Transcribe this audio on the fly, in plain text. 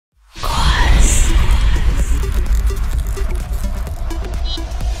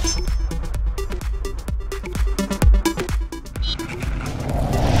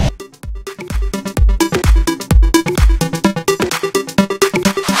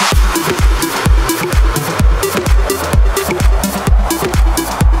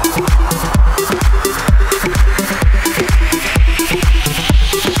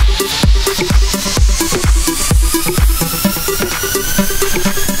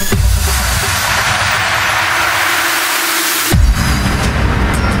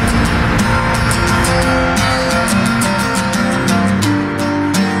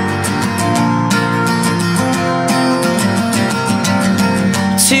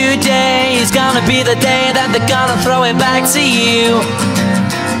today is gonna be the day that they're gonna throw it back to you.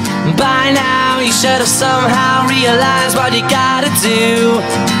 By now you should have somehow realized what you gotta do.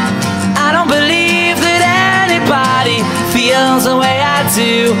 I don't believe that anybody feels the way I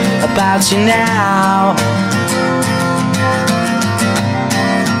do about you now.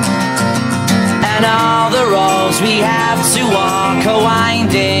 And all the roads we have to walk are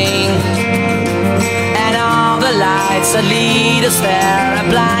winding, and all the lights that lead us there are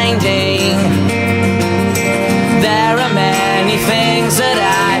blinding. There are many things that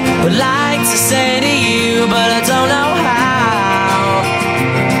I would like to say to you, but I don't know how.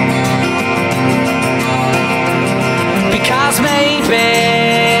 Because maybe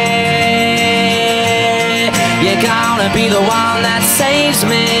you're gonna be the one that saves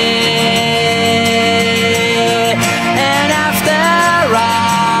me. And after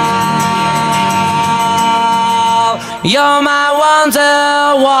all, you're my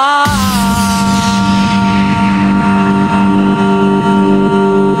Wonderwall.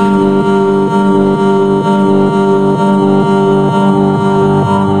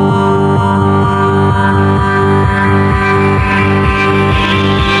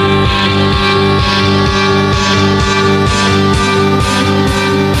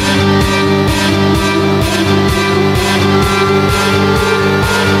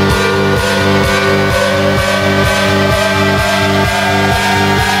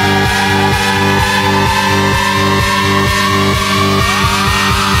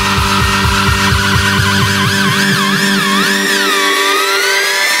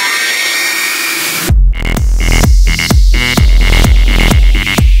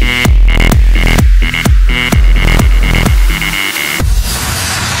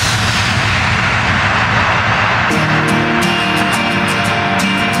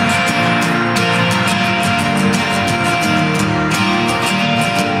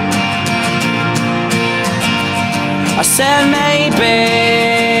 I said maybe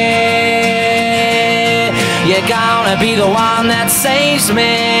you're gonna be the one that saves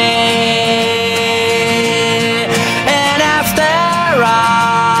me. And after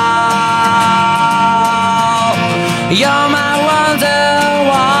all, you're my Wonderwall.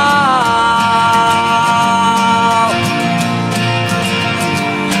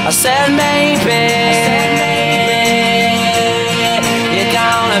 I said maybe you're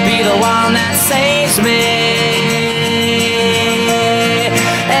gonna be the one that saves me.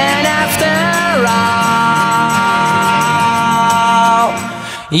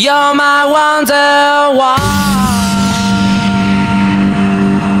 You're my Wonderwall.